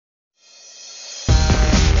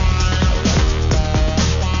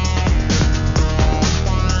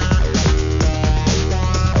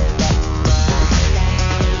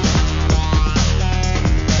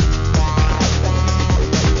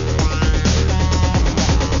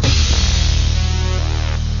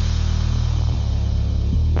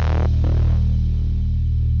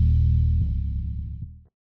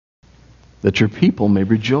that your people may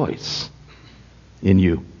rejoice in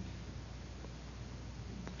you.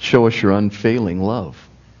 Show us your unfailing love,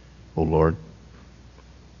 O Lord,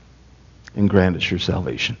 and grant us your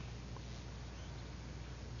salvation.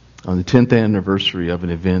 On the 10th anniversary of an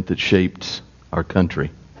event that shaped our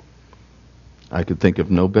country, I could think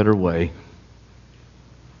of no better way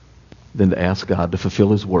than to ask God to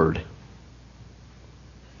fulfill His word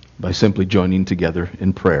by simply joining together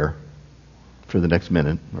in prayer for the next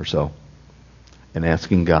minute or so and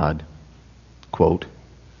asking God, quote,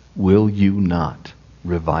 will you not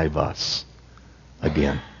revive us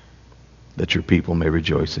again, that your people may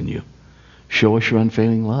rejoice in you? Show us your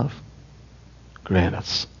unfailing love. Grant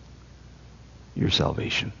us your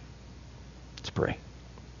salvation. Let's pray.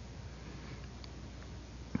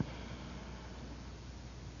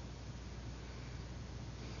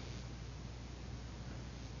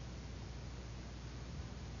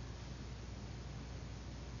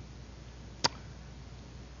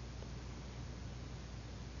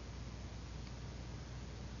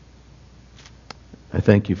 I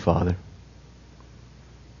thank you, Father,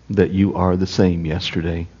 that you are the same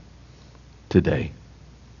yesterday, today,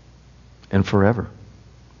 and forever.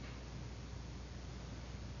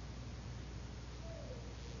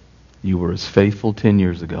 You were as faithful 10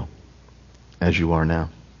 years ago as you are now.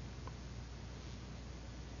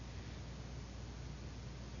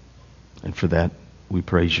 And for that, we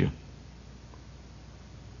praise you.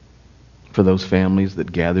 For those families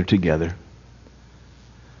that gather together,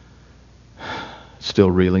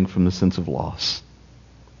 still reeling from the sense of loss,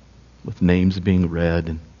 with names being read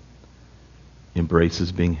and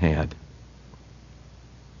embraces being had.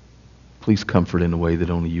 Please comfort in a way that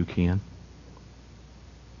only you can.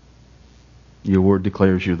 Your word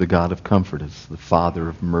declares you're the God of comfort, as the Father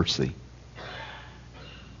of mercy.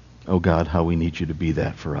 Oh God, how we need you to be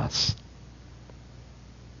that for us.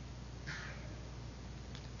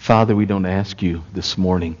 Father, we don't ask you this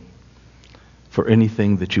morning for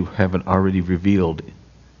anything that you haven't already revealed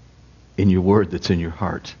in your word that's in your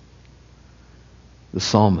heart. The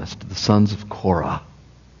psalmist, the sons of Korah,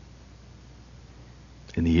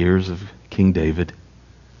 in the years of King David,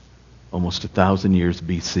 almost 1,000 years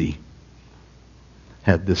BC,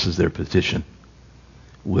 had this as their petition.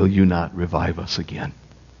 Will you not revive us again?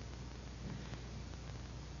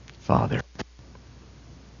 Father,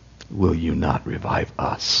 will you not revive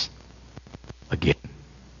us again?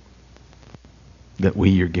 That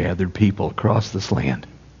we, your gathered people across this land,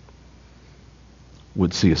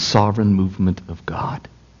 would see a sovereign movement of God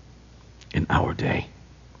in our day.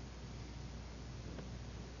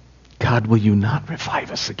 God, will you not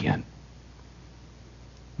revive us again?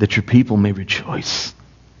 That your people may rejoice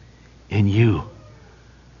in you.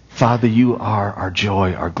 Father, you are our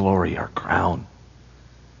joy, our glory, our crown.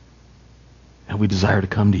 And we desire to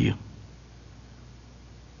come to you.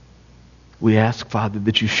 We ask, Father,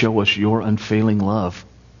 that you show us your unfailing love.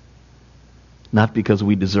 Not because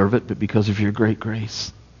we deserve it, but because of your great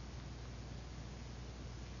grace.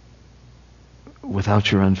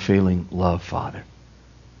 Without your unfailing love, Father,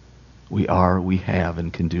 we have,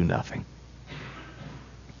 and can do nothing.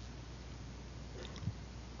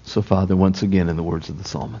 So, Father, once again, in the words of the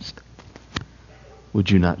psalmist, would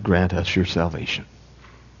you not grant us your salvation?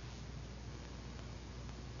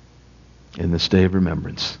 In this day of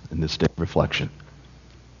remembrance, in this day of reflection,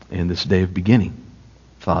 in this day of beginning,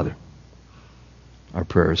 Father, our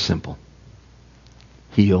prayer is simple.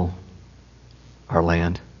 Heal our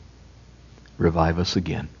land. Revive us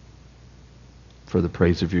again for the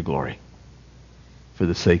praise of your glory, for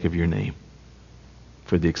the sake of your name,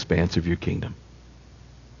 for the expanse of your kingdom.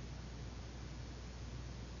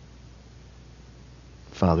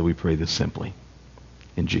 Father, we pray this simply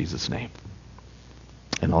in Jesus' name.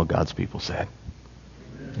 And all God's people said,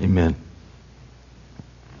 Amen.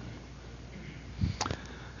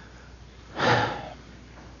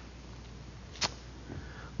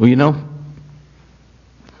 Well, you know,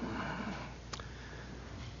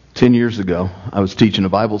 10 years ago, I was teaching a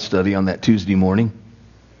Bible study on that Tuesday morning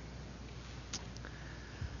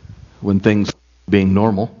when things were being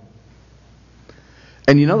normal.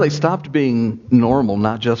 And you know, they stopped being normal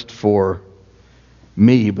not just for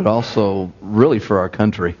me, but also really for our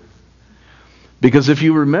country. Because if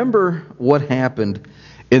you remember what happened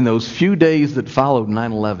in those few days that followed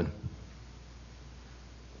 9/11,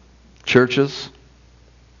 churches,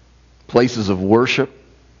 places of worship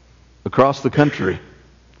across the country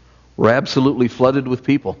were absolutely flooded with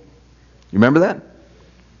people. You remember that?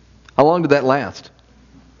 How long did that last?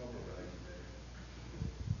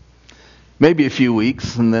 Maybe a few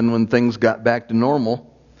weeks, and then when things got back to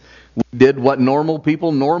normal, we did what normal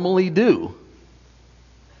people normally do.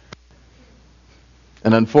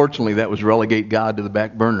 And unfortunately, that was relegate God to the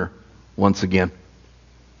back burner once again.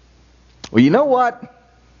 Well, you know what?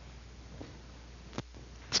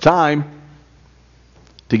 It's time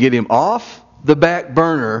to get him off the back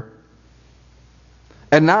burner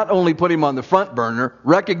and not only put him on the front burner,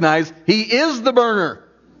 recognize he is the burner.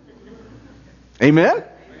 Amen? Amen.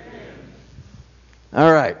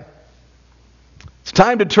 All right. It's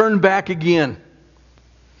time to turn back again.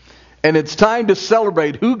 And it's time to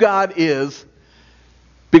celebrate who God is,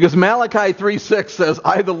 because Malachi 3:6 says,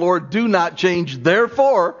 I, the Lord, do not change,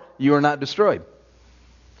 therefore you are not destroyed.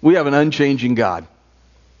 We have an unchanging God.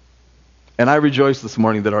 And I rejoice this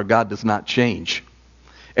morning that our God does not change.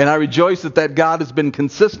 And I rejoice that God has been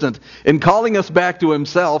consistent in calling us back to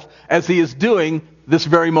himself as he is doing this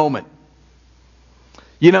very moment.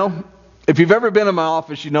 You know, if you've ever been in my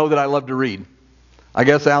office, you know that I love to read. I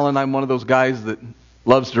guess, Alan, I'm one of those guys that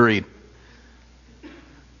loves to read.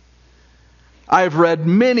 I have read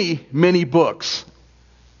many, many books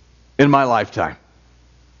in my lifetime.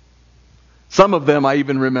 Some of them I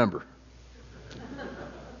even remember.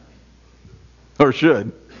 Or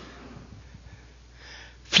should.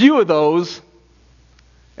 Few of those,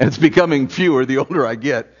 and it's becoming fewer the older I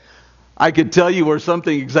get, I could tell you where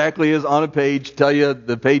something exactly is on a page, tell you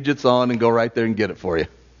the page it's on, and go right there and get it for you.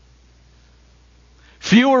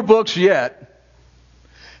 Fewer books yet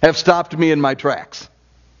have stopped me in my tracks.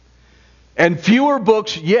 And fewer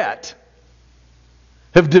books yet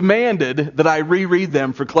have demanded that I reread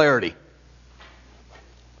them for clarity.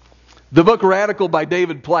 The book Radical by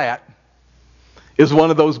David Platt is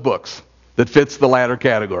one of those books that fits the latter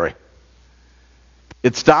category.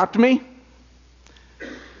 It stopped me.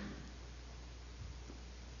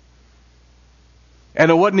 And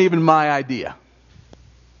it wasn't even my idea.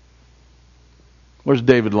 Where's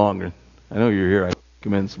David Longren? I know you're here. I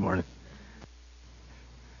come in this morning.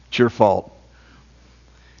 It's your fault.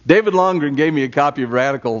 David Longren gave me a copy of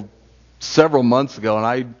Radical several months ago, and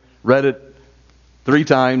I read it 3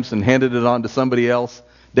 times and handed it on to somebody else.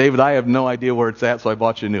 David, I have no idea where it's at, so I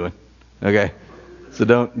bought you a new one. Okay? So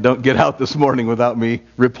don't get out this morning without me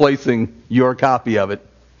replacing your copy of it.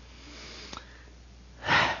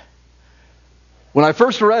 When I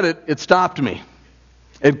first read it, it stopped me.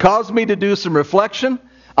 It caused me to do some reflection,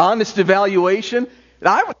 honest evaluation. And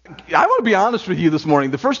I want to be honest with you this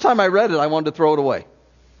morning. The first time I read it, I wanted to throw it away.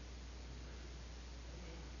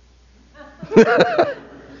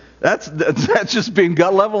 That's just being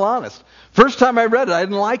gut level honest. First time I read it, I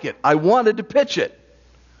didn't like it. I wanted to pitch it.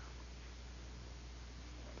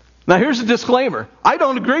 Now here's a disclaimer. I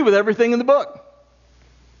don't agree with everything in the book.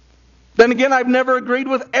 Then again, I've never agreed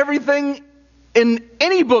with everything in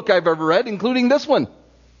any book I've ever read, including this one.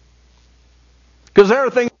 Because there are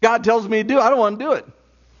things God tells me to do, I don't want to do it.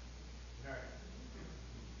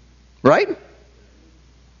 Right?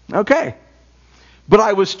 Okay. But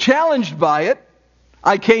I was challenged by it.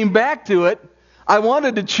 I came back to it. I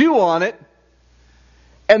wanted to chew on it.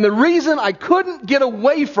 And the reason I couldn't get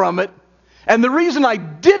away from it, and the reason I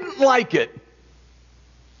didn't like it,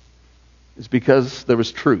 is because there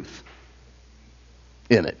was truth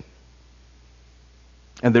in it.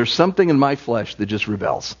 And there's something in my flesh that just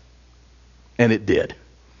rebels. And it did.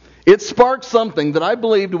 It sparked something that I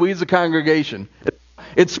believed we as a congregation,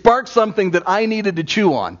 it sparked something that I needed to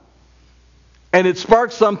chew on. And it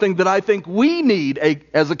sparked something that I think we need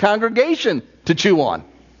as a congregation to chew on.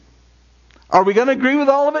 Are we going to agree with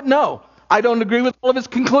all of it? No. I don't agree with all of its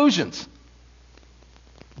conclusions.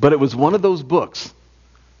 But it was one of those books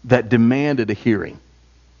that demanded a hearing.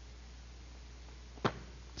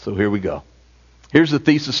 So here we go. Here's the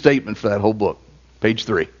thesis statement for that whole book. Page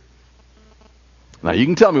 3. Now you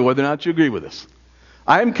can tell me whether or not you agree with this.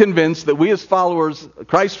 I am convinced that we as followers,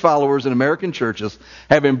 Christ followers in American churches,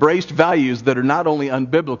 have embraced values that are not only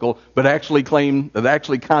unbiblical, but actually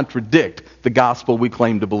contradict the gospel we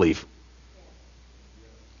claim to believe.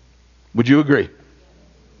 Would you agree?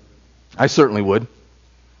 I certainly would.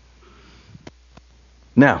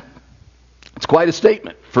 Now, it's quite a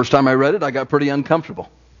statement. First time I read it, I got pretty uncomfortable.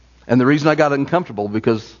 And the reason I got uncomfortable,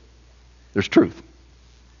 because there's truth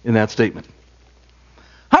in that statement.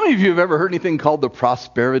 How many of you have ever heard anything called the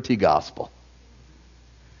prosperity gospel?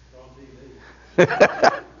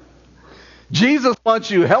 Jesus wants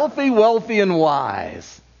you healthy, wealthy, and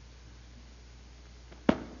wise.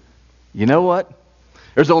 You know what?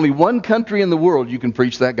 There's only one country in the world you can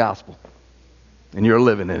preach that gospel. And you're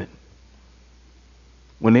living in it.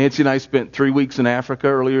 When Nancy and I spent 3 weeks in Africa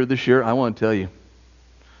earlier this year, I want to tell you,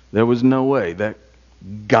 there was no way that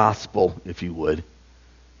gospel, if you would,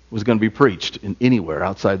 was going to be preached in anywhere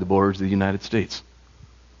outside the borders of the United States.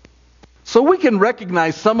 So we can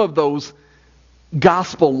recognize some of those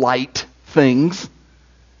gospel light things.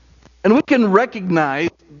 And we can recognize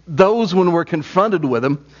those when we're confronted with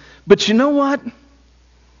them. But you know what?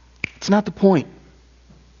 It's not the point.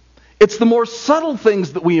 It's the more subtle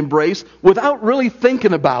things that we embrace without really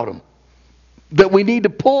thinking about them that we need to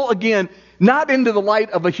pull, again, not into the light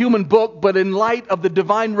of a human book, but in light of the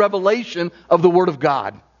divine revelation of the Word of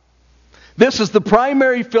God. This is the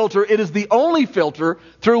primary filter. It is the only filter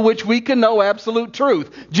through which we can know absolute truth.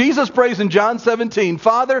 Jesus prays in John 17,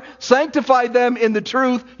 Father, sanctify them in the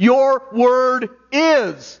truth. Your Word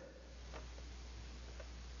is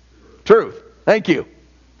truth. Thank you.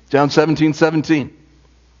 John 17:17.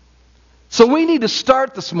 So we need to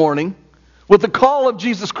start this morning with the call of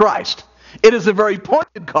Jesus Christ. It is a very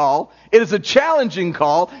pointed call. It is a challenging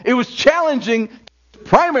call. It was challenging to the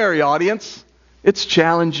primary audience. It's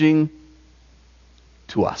challenging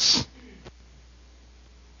to us.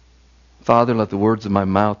 Father, let the words of my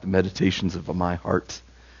mouth, the meditations of my heart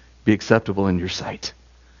be acceptable in your sight.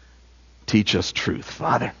 Teach us truth,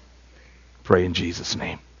 Father. Pray in Jesus'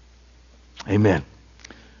 name. Amen.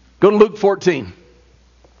 Go to Luke 14.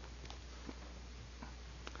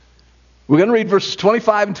 We're going to read verses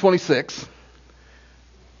 25 and 26.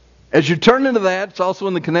 As you turn into that, it's also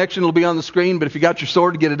in the connection. It'll be on the screen, but if you got your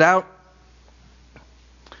sword, get it out.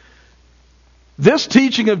 This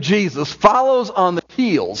teaching of Jesus follows on the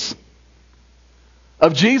heels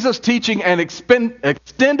of Jesus teaching an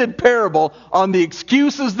extended parable on the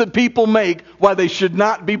excuses that people make why they should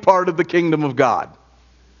not be part of the kingdom of God.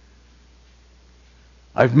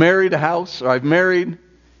 I've married a house, or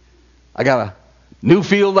I got a new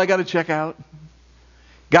field I got to check out.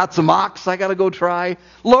 Got some ox I got to go try.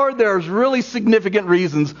 Lord, there's really significant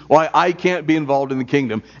reasons why I can't be involved in the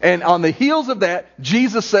kingdom. And on the heels of that,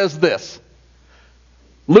 Jesus says this.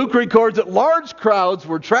 Luke records that large crowds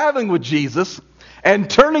were traveling with Jesus, and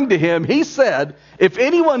turning to him, he said, if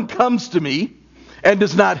anyone comes to me and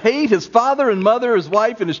does not hate his father and mother, his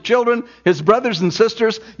wife and his children, his brothers and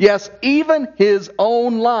sisters, yes, even his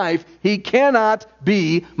own life, he cannot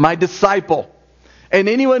be my disciple. And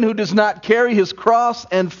anyone who does not carry his cross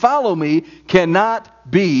and follow me cannot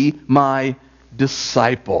be my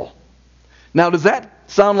disciple. Now, does that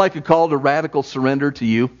sound like a call to radical surrender to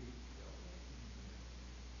you?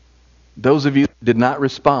 Those of you who did not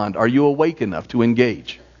respond, are you awake enough to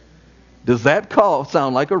engage? Does that call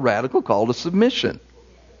sound like a radical call to submission?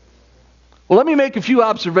 Well, let me make a few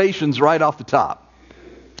observations right off the top.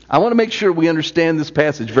 I want to make sure we understand this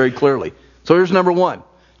passage very clearly. So here's number one.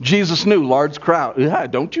 Jesus knew large crowd. Yeah,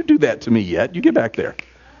 don't you do that to me yet. You get back there.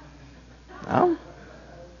 No.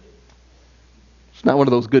 It's not one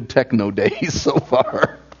of those good techno days so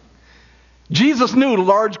far. Jesus knew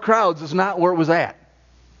large crowds is not where it was at.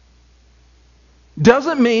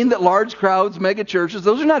 Doesn't mean that large crowds, mega churches,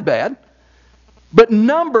 those are not bad. But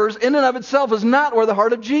numbers in and of itself is not where the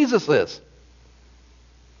heart of Jesus is.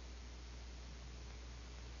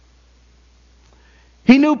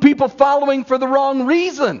 He knew people following for the wrong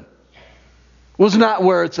reason was not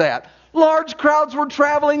where it's at. Large crowds were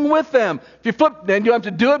traveling with them. If you flip, then you don't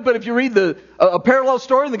have to do it, but if you read a parallel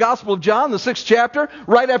story in the Gospel of John, the 6th chapter,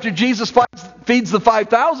 right after Jesus feeds the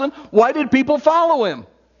 5,000, why did people follow him?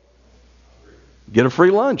 Get a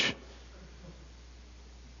free lunch.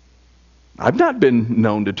 I've not been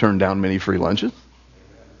known to turn down many free lunches.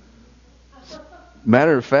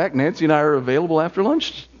 Matter of fact, Nancy and I are available after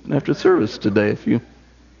lunch, after service today, if you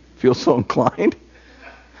feel so inclined.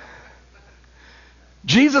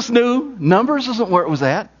 Jesus knew numbers isn't where it was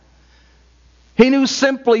at. He knew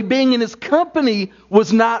simply being in his company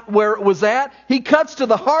was not where it was at. He cuts to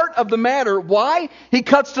the heart of the matter. Why? He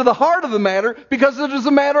cuts to the heart of the matter because it is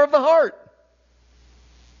a matter of the heart.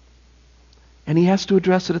 And he has to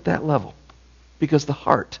address it at that level because the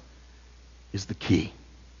heart is the key.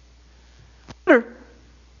 What are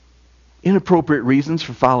inappropriate reasons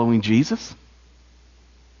for following Jesus?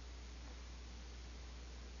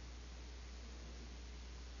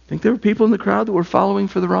 Think there were people in the crowd that were following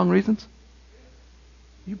for the wrong reasons?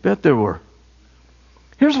 You bet there were.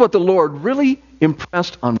 Here's what the Lord really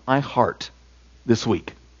impressed on my heart this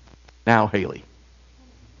week. Now, Haley.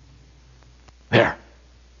 There.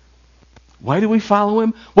 Why do we follow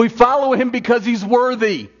him? We follow him because he's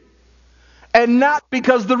worthy. And not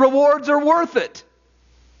because the rewards are worth it.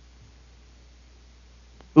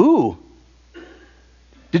 Ooh.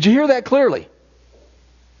 Did you hear that clearly?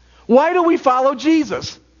 Why do we follow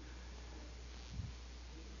Jesus?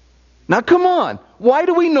 Now come on. Why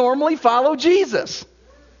do we normally follow Jesus?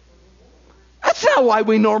 That's not why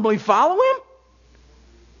we normally follow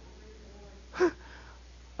him.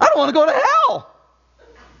 I don't want to go to hell.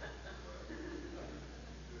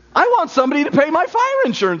 I want want somebody to pay my fire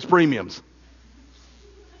insurance premiums.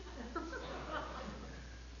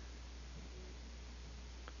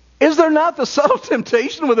 Is there not the subtle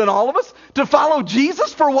temptation within all of us to follow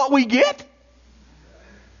Jesus for what we get?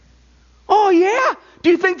 Oh, yeah.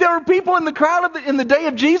 Do you think there were people in the crowd in the day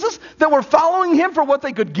of Jesus that were following him for what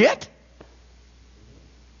they could get?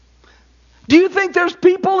 Do you think there's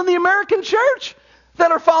people in the American church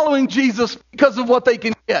that are following Jesus because of what they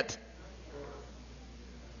can get?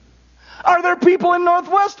 Are there people in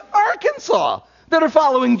Northwest Arkansas that are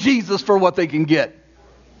following Jesus for what they can get?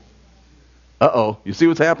 Uh-oh. You see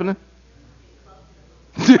what's happening?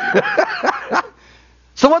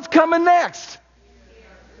 So what's coming next?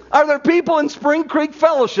 Are there people in Spring Creek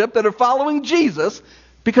Fellowship that are following Jesus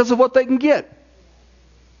because of what they can get?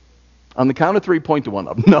 On the count of 3, point to one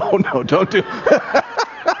of them. No, don't do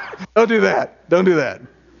don't do that. Don't do that.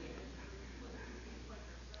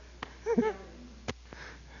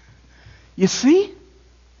 You see?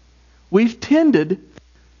 We've tended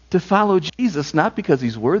to follow Jesus not because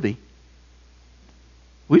he's worthy.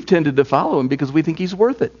 We've tended to follow him because we think he's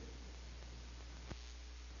worth it.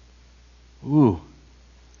 Ooh.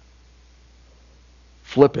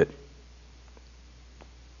 Flip it.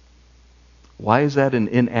 Why is that an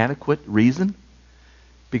inadequate reason?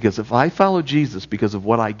 Because if I follow Jesus because of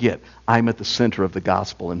what I get, I'm at the center of the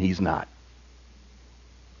gospel and he's not.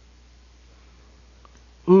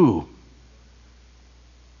 Ooh.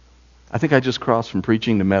 I think I just crossed from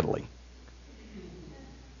preaching to meddling.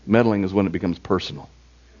 Meddling is when it becomes personal.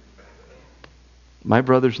 My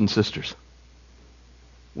brothers and sisters,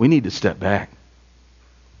 we need to step back.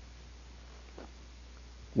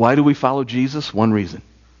 Why do we follow Jesus? One reason.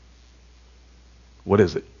 What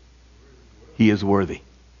is it? He is worthy.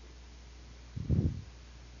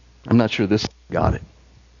 I'm not sure this got it.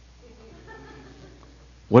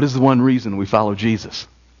 What is the one reason we follow Jesus?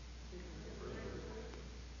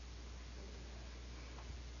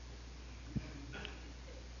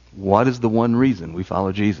 What is the one reason we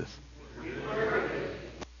follow Jesus?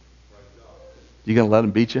 You going to let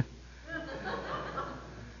him beat you?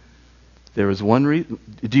 There is one reason.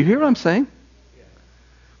 Do you hear what I'm saying?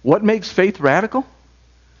 What makes faith radical?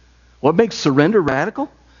 What makes surrender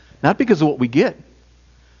radical? Not because of what we get,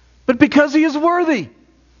 but because he is worthy.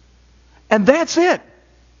 And that's it.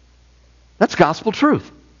 That's gospel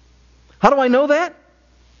truth. How do I know that?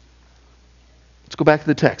 Let's go back to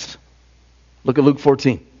the text. Look at Luke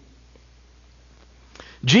 14.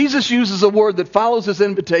 Jesus uses a word that follows his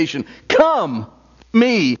invitation. Come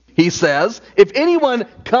me, he says. If anyone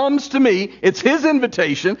comes to me, it's his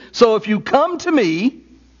invitation. So if you come to me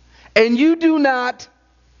and you do not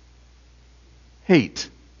hate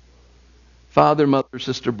father, mother,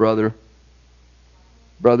 sister, brother,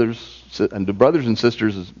 brothers and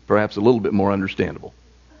sisters is perhaps a little bit more understandable.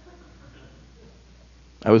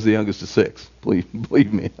 I was the youngest of 6.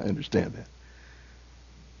 Believe me, I understand that.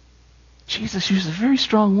 Jesus uses a very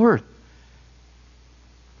strong word.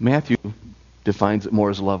 Matthew defines it more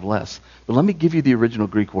as love less. But let me give you the original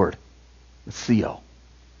Greek word, theo.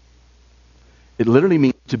 It literally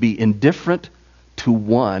means to be indifferent to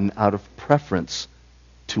one out of preference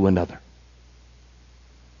to another.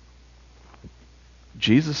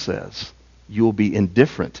 Jesus says, you will be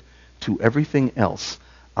indifferent to everything else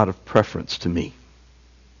out of preference to me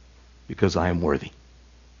because I am worthy.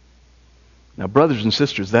 Now, brothers and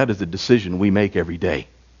sisters, that is a decision we make every day.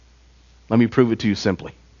 Let me prove it to you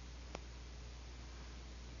simply.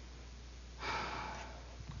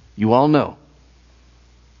 You all know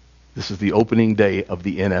this is the opening day of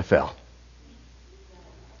the NFL.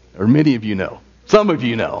 Or many of you know. Some of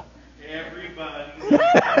you know. Everybody.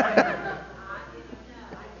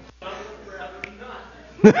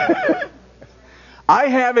 I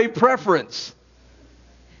have a preference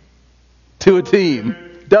to a team.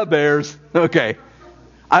 The Bears. Okay.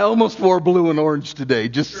 I almost wore blue and orange today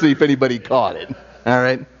just to see if anybody caught it. All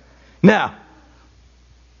right. Now,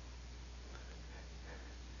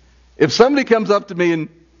 if somebody comes up to me and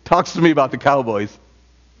talks to me about the Cowboys,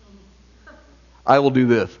 I will do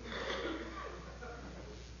this.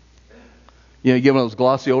 You give one of those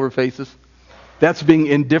glossy over faces. That's being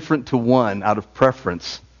indifferent to one out of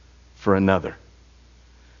preference for another.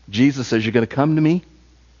 Jesus says, you're going to come to me?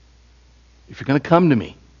 If you're going to come to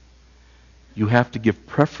me, you have to give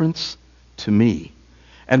preference to me.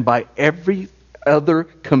 And by every other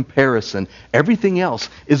comparison, everything else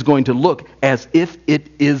is going to look as if it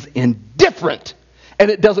is indifferent.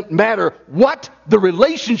 And it doesn't matter what the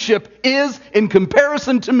relationship is in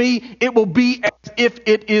comparison to me, it will be as if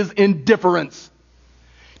it is indifference.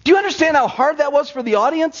 Do you understand how hard that was for the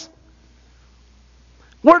audience?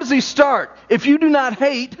 Where does he start? If you do not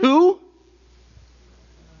hate, who?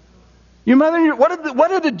 Your mother and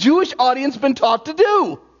what had the Jewish audience been taught to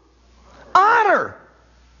do? Honor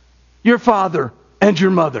your father and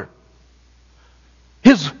your mother.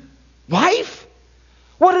 His wife?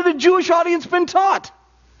 What had the Jewish audience been taught?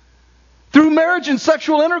 Through marriage and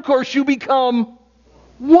sexual intercourse, you become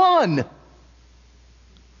one.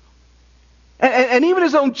 And even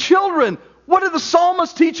his own children, what did the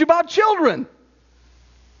psalmist teach about children?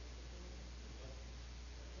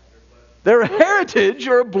 They're a heritage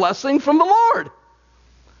or a blessing from the Lord.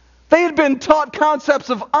 They had been taught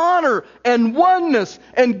concepts of honor and oneness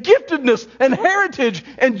and giftedness and heritage.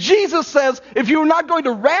 And Jesus says, if you're not going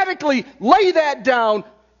to radically lay that down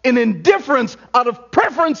in indifference out of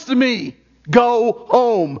preference to me, go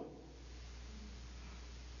home.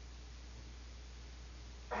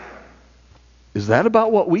 Is that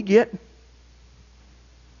about what we get?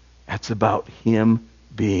 That's about him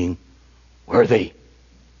being worthy.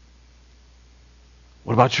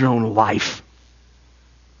 What about your own life?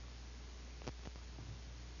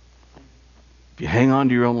 If you hang on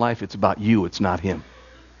to your own life, it's about you, it's not him.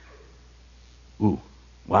 Ooh,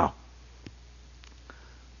 wow.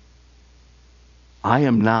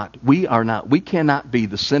 We cannot be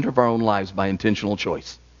the center of our own lives by intentional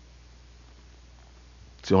choice.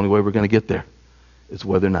 It's the only way we're going to get there, is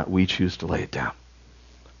whether or not we choose to lay it down.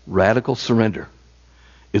 Radical surrender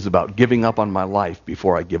is about giving up on my life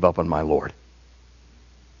before I give up on my Lord.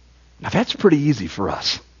 Now that's pretty easy for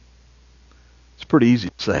us. It's pretty easy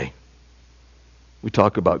to say. We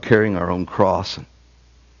talk about carrying our own cross and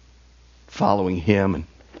following him, and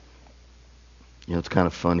it's kind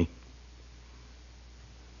of funny.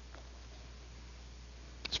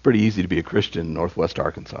 It's pretty easy to be a Christian in Northwest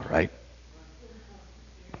Arkansas, right?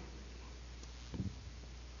 I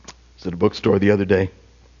was at a bookstore the other day,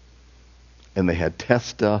 and they had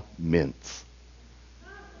Testa mints.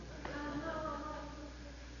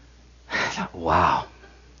 I thought, wow.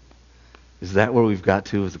 Is that where we've got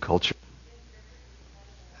to as a culture?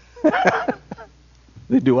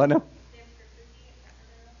 They do what now?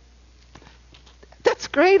 That's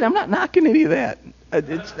great. I'm not knocking any of that.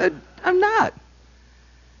 I'm not.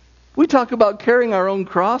 We talk about carrying our own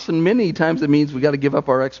cross, and many times it means we got to give up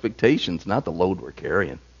our expectations, not the load we're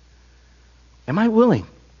carrying. Am I willing?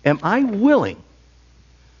 Am I willing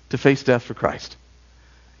to face death for Christ?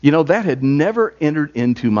 That had never entered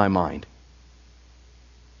into my mind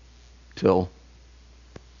till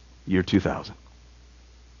year 2000.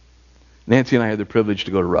 Nancy and I had the privilege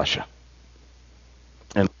to go to Russia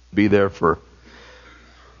and be there for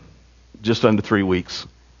just under 3 weeks.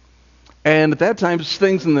 And at that time,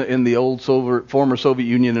 things in the old former Soviet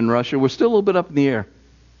Union and Russia were still a little bit up in the air.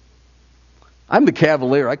 I'm the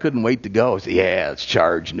cavalier. I couldn't wait to go. I said, yeah, it's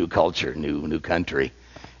charged, new culture, new country.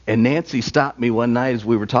 And Nancy stopped me one night as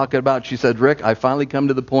we were talking about it. She said, Rick, I finally come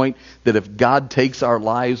to the point that if God takes our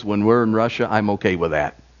lives when we're in Russia, I'm okay with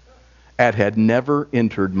that. That had never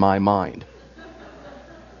entered my mind.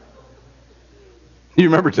 You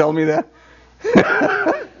remember telling me that?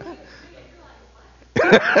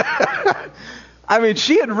 I mean,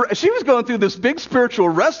 she was going through this big spiritual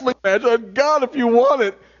wrestling match. God, if you want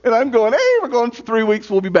it. And I'm going, hey, we're going for 3 weeks,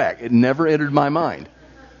 we'll be back. It never entered my mind.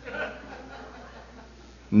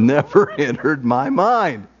 Never entered my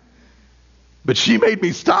mind. But she made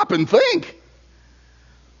me stop and think.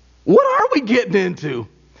 What are we getting into?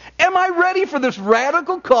 Am I ready for this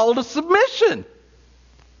radical call to submission?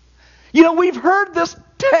 We've heard this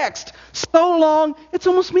text so long, it's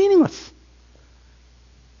almost meaningless.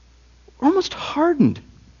 We're almost hardened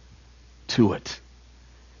to it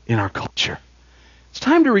in our culture. It's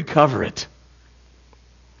time to recover it.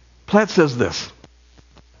 Platt says this: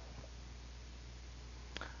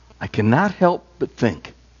 I cannot help but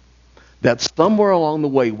think that somewhere along the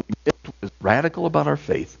way we missed what is radical about our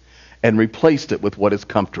faith and replaced it with what is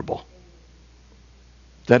comfortable.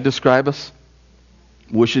 Does that describe us?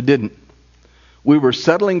 Wish it didn't. We were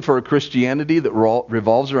settling for a Christianity that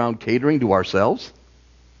revolves around catering to ourselves.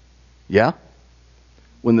 Yeah?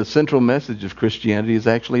 When the central message of Christianity is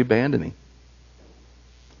actually abandoning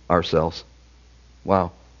ourselves.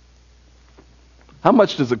 Wow. How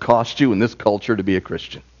much does it cost you in this culture to be a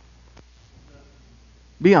Christian?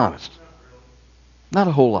 Be honest. Not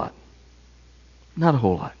a whole lot. Not a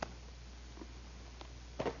whole lot.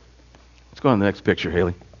 Let's go on to the next picture,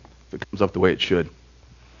 Haley. If it comes up the way it should.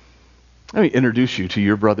 Let me introduce you to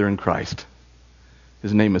your brother in Christ.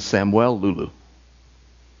 His name is Samuel Lulu.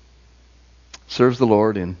 Serves the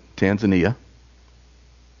Lord in Tanzania,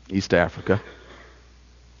 East Africa.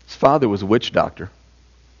 His father was a witch doctor.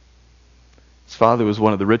 His father was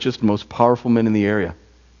one of the richest, most powerful men in the area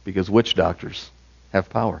because witch doctors have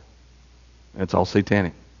power. And it's all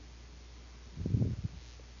satanic.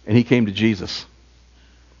 And he came to Jesus.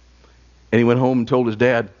 And he went home and told his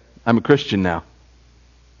dad, I'm a Christian now.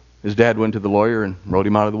 His dad went to the lawyer and wrote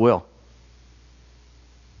him out of the will.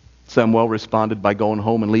 Samuel responded by going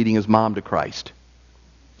home and leading his mom to Christ.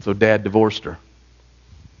 So Dad divorced her.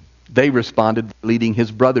 They responded by leading his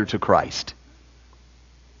brother to Christ.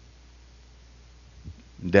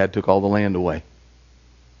 And Dad took all the land away.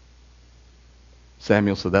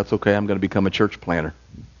 Samuel said, that's okay, I'm going to become a church planter.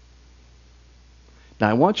 Now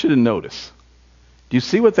I want you to notice, do you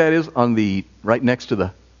see what that is on the right next to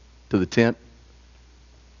the tent?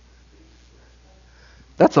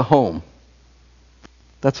 That's a home.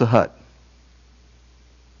 That's a hut.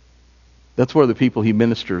 That's where the people he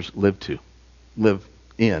ministers live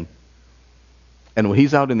in. And when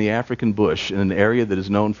he's out in the African bush, in an area that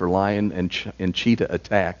is known for lion and cheetah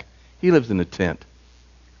attack, he lives in a tent.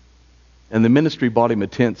 And the ministry bought him a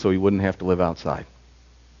tent so he wouldn't have to live outside.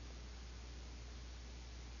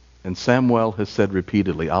 And Samuel has said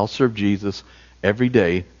repeatedly, I'll serve Jesus every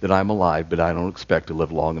day that I'm alive, but I don't expect to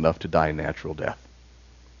live long enough to die a natural death.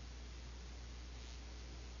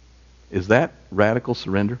 Is that radical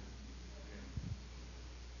surrender?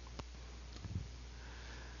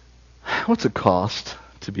 What's it cost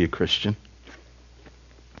to be a Christian?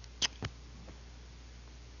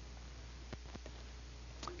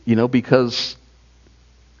 You know, because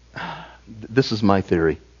this is my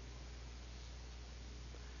theory.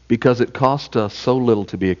 Because it cost us so little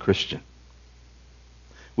to be a Christian,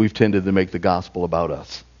 we've tended to make the gospel about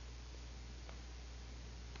us.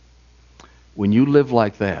 When you live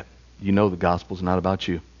like that, you know the gospel's not about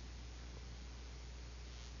you.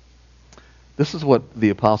 This is what the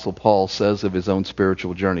Apostle Paul says of his own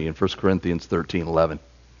spiritual journey in 1 Corinthians 13:11.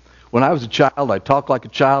 When I was a child, I talked like a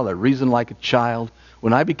child, I reasoned like a child.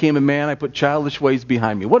 When I became a man, I put childish ways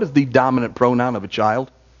behind me. What is the dominant pronoun of a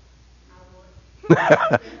child?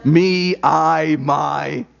 Me, I,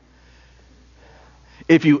 my.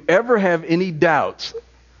 If you ever have any doubts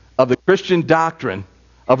of the Christian doctrine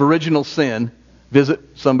of original sin, visit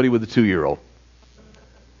somebody with a 2-year-old.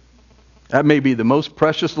 That may be the most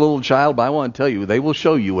precious little child, but I want to tell you, they will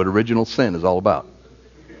show you what original sin is all about.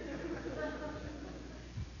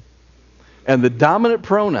 And the dominant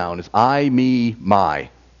pronoun is I, me, my.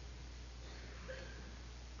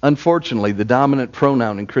 Unfortunately, the dominant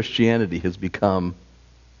pronoun in Christianity has become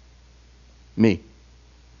me.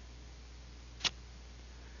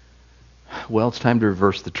 Well, it's time to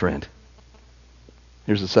reverse the trend.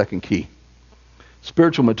 Here's the second key.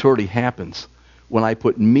 Spiritual maturity happens when I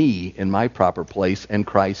put me in my proper place and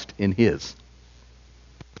Christ in his.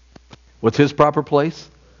 What's his proper place?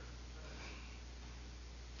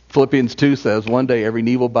 Philippians 2 says, one day every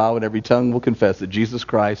knee will bow and every tongue will confess that Jesus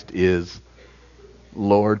Christ is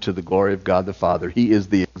Lord to the glory of God the Father. He is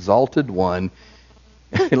the exalted one.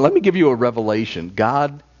 And let me give you a revelation.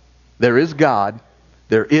 There is God.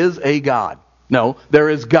 There is a God. No, there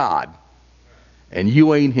is God. And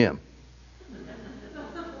you ain't him.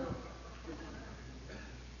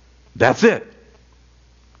 That's it.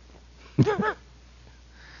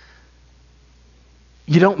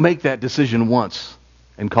 You don't make that decision once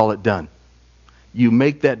and call it done. You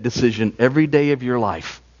make that decision every day of your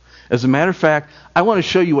life. As a matter of fact, I want to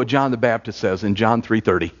show you what John the Baptist says in John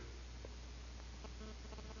 3:30.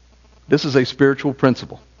 This is a spiritual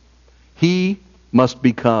principle. He must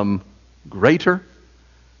become greater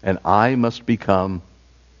and I must become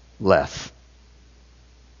less.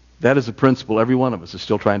 That is a principle every one of us is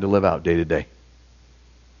still trying to live out day to day.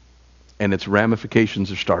 And its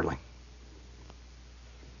ramifications are startling.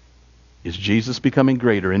 Is Jesus becoming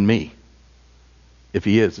greater in me? If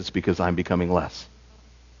he is, it's because I'm becoming less.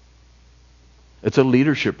 It's a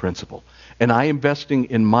leadership principle. And I am investing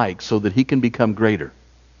in Mike so that he can become greater,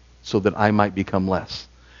 so that I might become less.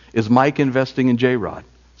 Is Mike investing in J-Rod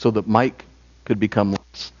so that Mike could become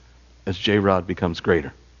less as J-Rod becomes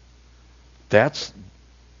greater? That's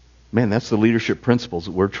the leadership principles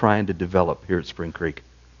that we're trying to develop here at Spring Creek.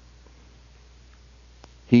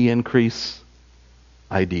 He increase,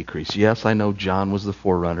 I decrease. Yes, I know John was the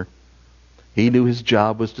forerunner. He knew his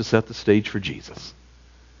job was to set the stage for Jesus.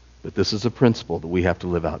 But this is a principle that we have to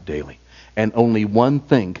live out daily. And only one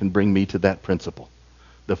thing can bring me to that principle.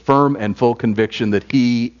 The firm and full conviction that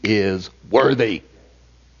he is worthy.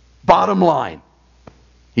 Bottom line,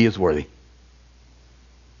 he is worthy.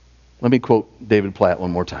 Let me quote David Platt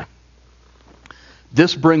one more time.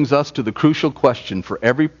 This brings us to the crucial question for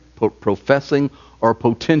every professing or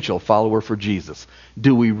potential follower for Jesus.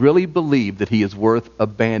 Do we really believe that he is worth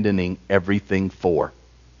abandoning everything for?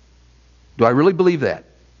 Do I really believe that?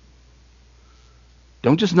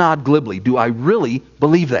 Don't just nod glibly. Do I really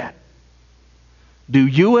believe that? Do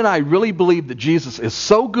you and I really believe that Jesus is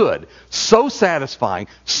so good, so satisfying,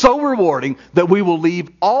 so rewarding, that we will leave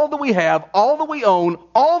all that we have, all that we own,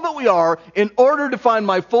 all that we are, in order to find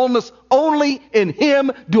my fullness only in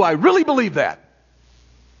Him? Do I really believe that?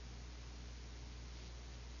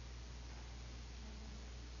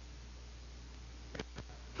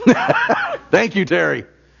 Thank you, Terry.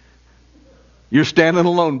 You're standing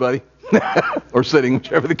alone, buddy. Or sitting,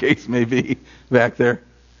 whichever the case may be, back there.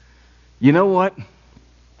 You know what?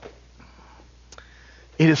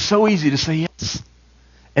 It is so easy to say yes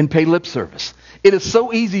and pay lip service. It is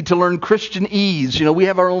so easy to learn Christianese. You know, we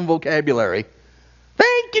have our own vocabulary.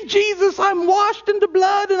 Thank you, Jesus. I'm washed in the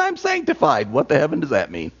blood and I'm sanctified. What the heaven does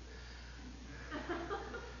that mean?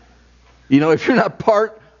 You know, if you're not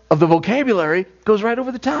part of the vocabulary, it goes right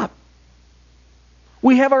over the top.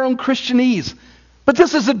 We have our own Christianese. But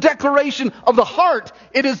this is a declaration of the heart.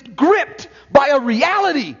 It is gripped by a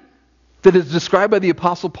reality that is described by the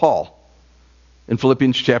Apostle Paul in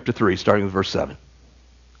Philippians chapter 3, starting with verse 7.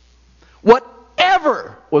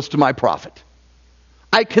 Whatever was to my profit,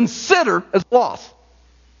 I consider as loss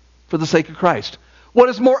for the sake of Christ. What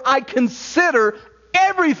is more, I consider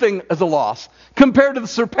everything as a loss compared to the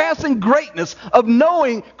surpassing greatness of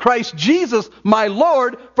knowing Christ Jesus, my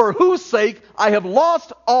Lord, for whose sake I have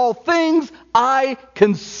lost all things. I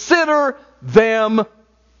consider them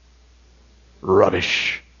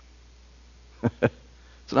rubbish.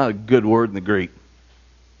 It's not a good word in the Greek.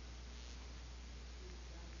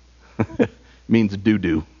 It means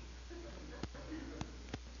doo-doo.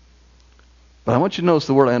 But I want you to notice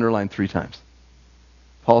the word I underlined 3 times.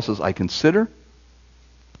 Paul says, I consider.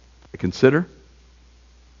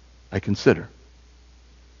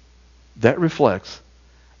 That reflects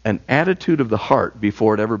an attitude of the heart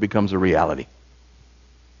before it ever becomes a reality.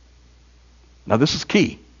 Now this is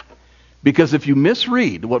key. Because if you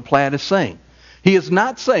misread what Platt is saying, he is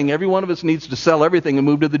not saying every one of us needs to sell everything and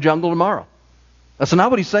move to the jungle tomorrow. That's not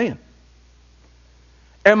what he's saying.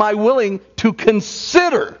 Am I willing to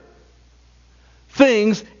consider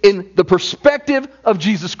things in the perspective of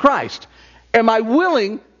Jesus Christ? Am I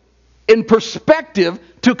willing, in perspective,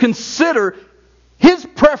 to consider His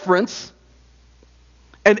preference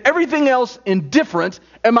and everything else indifferent?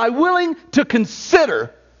 Am I willing to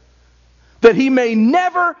consider that He may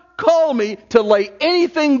never call me to lay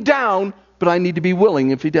anything down, but I need to be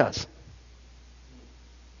willing if He does?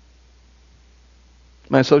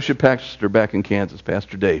 My associate pastor back in Kansas,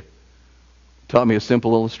 Pastor Dave, taught me a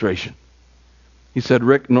simple illustration. He said,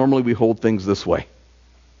 Rick, normally we hold things this way.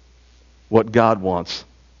 What God wants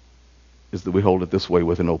is that we hold it this way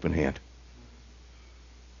with an open hand.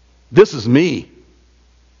 This is me.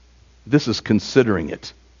 This is considering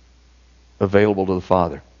it available to the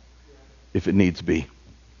Father if it needs be.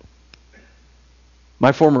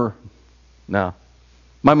 My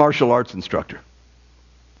martial arts instructor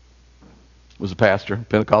was a pastor,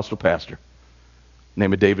 Pentecostal pastor,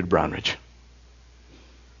 named David Brownridge.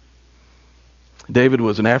 David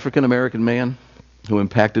was an African-American man who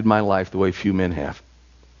impacted my life the way few men have.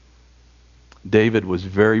 David was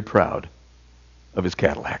very proud of his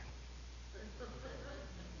Cadillac.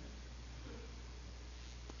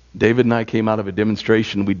 David and I came out of a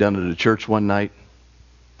demonstration we'd done at a church one night,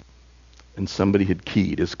 and somebody had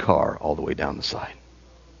keyed his car all the way down the side.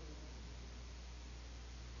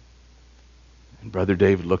 And Brother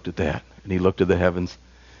David looked at that, and he looked to the heavens.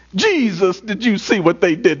 Jesus, did you see what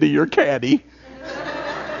they did to your caddy?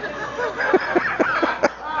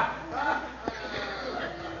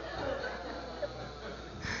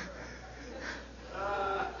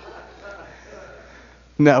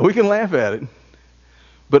 Now, we can laugh at it,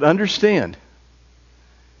 but understand,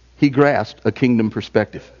 he grasped a kingdom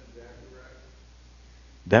perspective.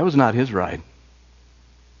 That was not his ride.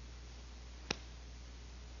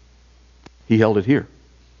 He held it here,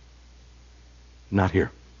 not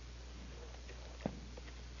here.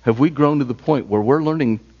 Have we grown to the point where we're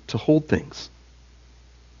learning to hold things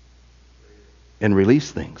and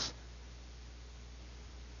release things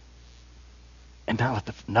and not let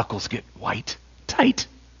the knuckles get white, tight?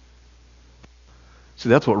 See,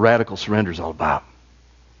 that's what radical surrender is all about.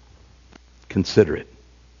 Consider it.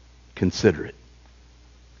 Consider it.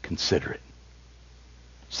 Consider it.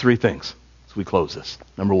 It's 3 things as we close this.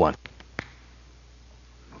 Number one.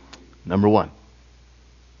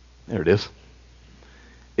 There it is.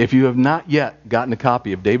 If you have not yet gotten a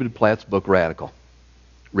copy of David Platt's book, Radical,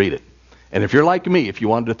 read it. And if you're like me, if you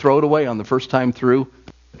wanted to throw it away on the first time through,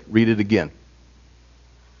 read it again.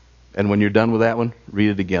 And when you're done with that one, read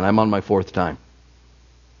it again. I'm on my 4th time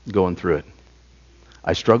going through it.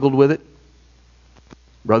 I struggled with it.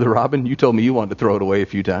 Brother Robin, you told me you wanted to throw it away a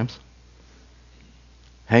few times.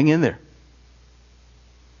 Hang in there.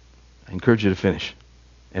 I encourage you to finish.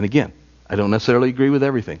 And again, I don't necessarily agree with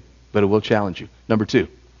everything, but it will challenge you. Number two.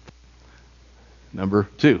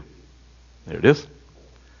 There it is.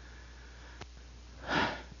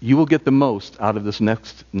 You will get the most out of this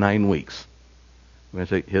next 9 weeks. I'm going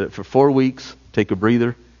to hit it for 4 weeks, take a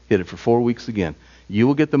breather, hit it for 4 weeks again. You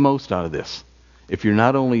will get the most out of this if you're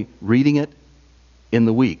not only reading it in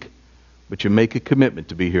the week, but you make a commitment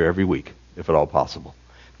to be here every week, if at all possible.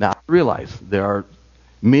 Now, I realize there are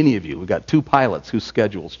many of you. We've got 2 pilots whose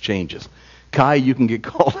schedules changes. Kai, you can get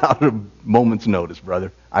called out at a moment's notice,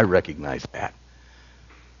 brother. I recognize that.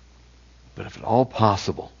 But if at all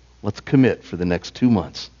possible, let's commit for the next 2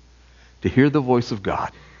 months to hear the voice of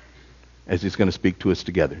God as He's going to speak to us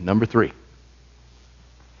together. Number 3. If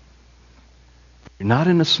you're not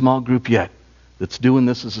in a small group yet that's doing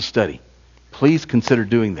this as a study, please consider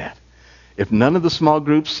doing that. If none of the small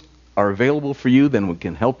groups are available for you, then we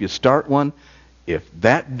can help you start one. If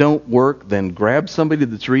that don't work, then grab somebody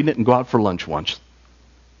that's reading it and go out for lunch once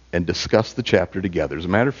and discuss the chapter together. As a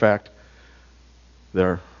matter of fact,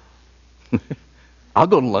 I'll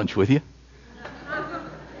go to lunch with you.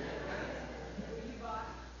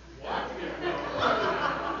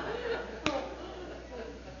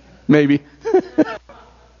 Maybe.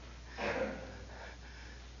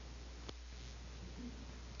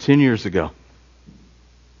 Ten years ago,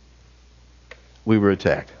 we were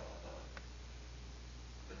attacked.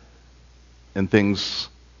 And things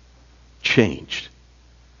changed.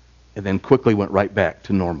 And then quickly went right back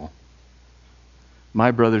to normal.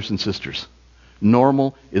 My brothers and sisters,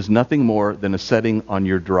 normal is nothing more than a setting on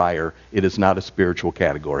your dryer. It is not a spiritual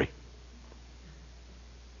category.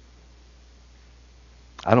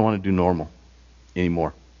 I don't want to do normal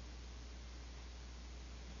anymore.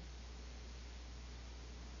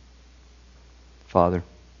 Father,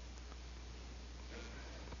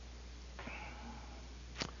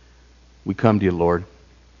 we come to you, Lord,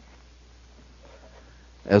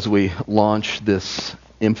 as we launch this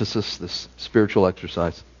emphasis, this spiritual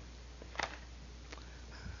exercise.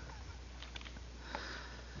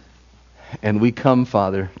 And we come,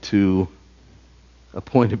 Father, to a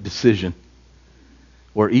point of decision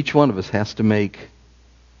where each one of us has to make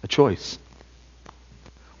a choice.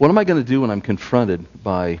 What am I going to do when I'm confronted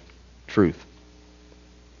by truth?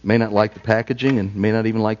 May not like the packaging and may not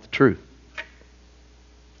even like the truth.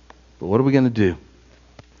 But what are we going to do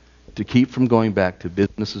to keep from going back to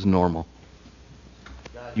business as normal?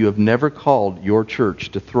 You have never called your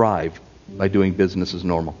church to thrive by doing business as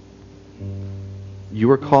normal. You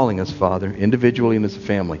are calling us, Father, individually and as a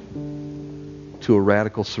family, to a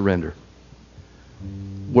radical surrender,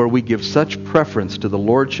 where we give such preference to the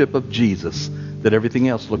lordship of Jesus that everything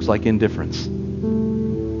else looks like indifference.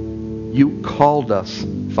 You called us,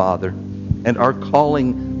 Father, and are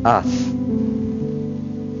calling us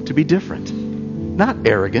to be different. Not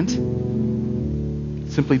arrogant,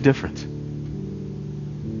 simply different.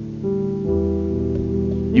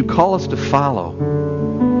 You call us to follow,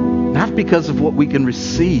 not because of what we can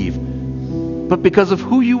receive, but because of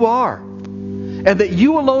who you are, and that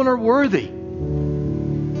you alone are worthy.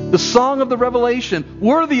 The song of the Revelation,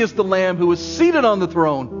 worthy is the Lamb who is seated on the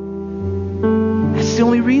throne. That's the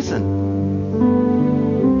only reason.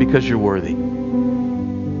 Because you're worthy.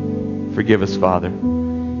 Forgive us, Father,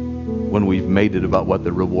 when we've made it about what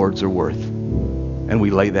the rewards are worth. And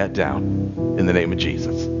we lay that down in the name of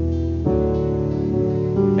Jesus.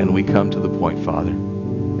 And we come to the point, Father,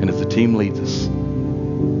 and as the team leads us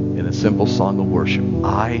in a simple song of worship,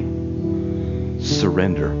 I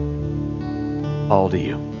surrender all to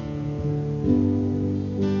you.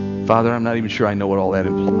 Father, I'm not even sure I know what all that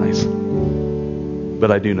implies. But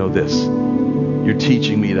I do know this. You're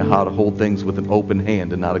teaching me how to hold things with an open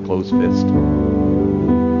hand and not a closed fist.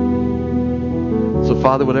 So,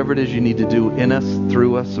 Father, whatever it is you need to do in us,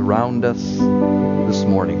 through us, around us this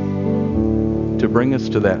morning, to bring us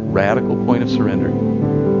to that radical point of surrender,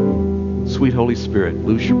 sweet Holy Spirit,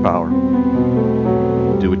 loose your power.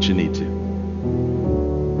 Do what you need to.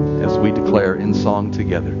 As we declare in song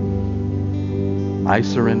together, I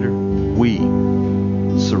surrender, we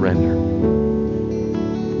surrender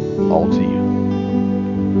all to you.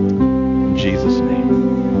 In Jesus'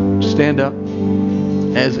 name. Stand up,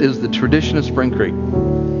 as is the tradition of Spring Creek.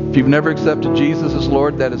 If you've never accepted Jesus as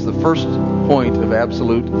Lord, that is the first point of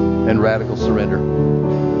absolute and radical surrender.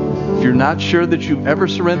 If you're not sure that you've ever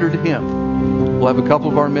surrendered to Him, we'll have a couple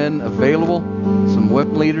of our men available, some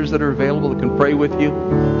women leaders that are available that can pray with you.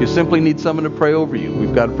 If you simply need someone to pray over you,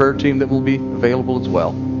 we've got a prayer team that will be available as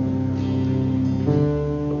well.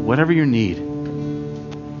 Whatever your need,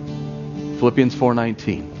 Philippians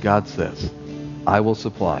 4:19, God says, I will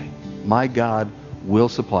supply. My God will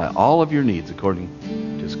supply all of your needs according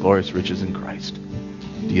to his glorious riches in Christ.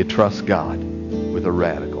 Do you trust God with a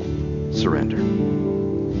radical surrender?